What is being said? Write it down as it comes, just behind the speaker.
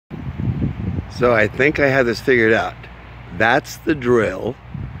So I think I have this figured out. That's the drill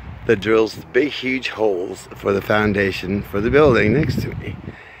that drills the big huge holes for the foundation for the building next to me.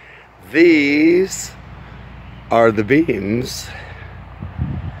 These are the beams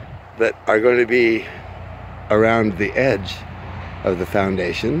that are going to be around the edge of the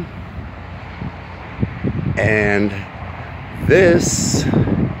foundation, and this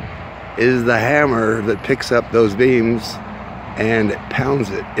is the hammer that picks up those beams and pounds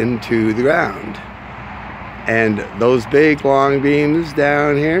it into the ground. And those big long beams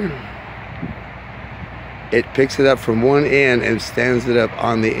down here, it picks it up from one end and stands it up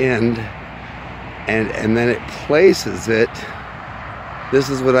on the end, and then it places it. This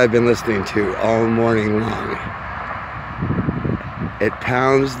is what I've been listening to all morning long. It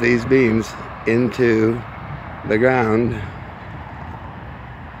pounds these beams into the ground,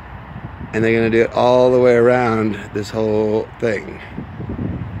 and they're going to do it all the way around this whole thing.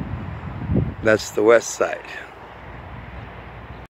 That's the west side.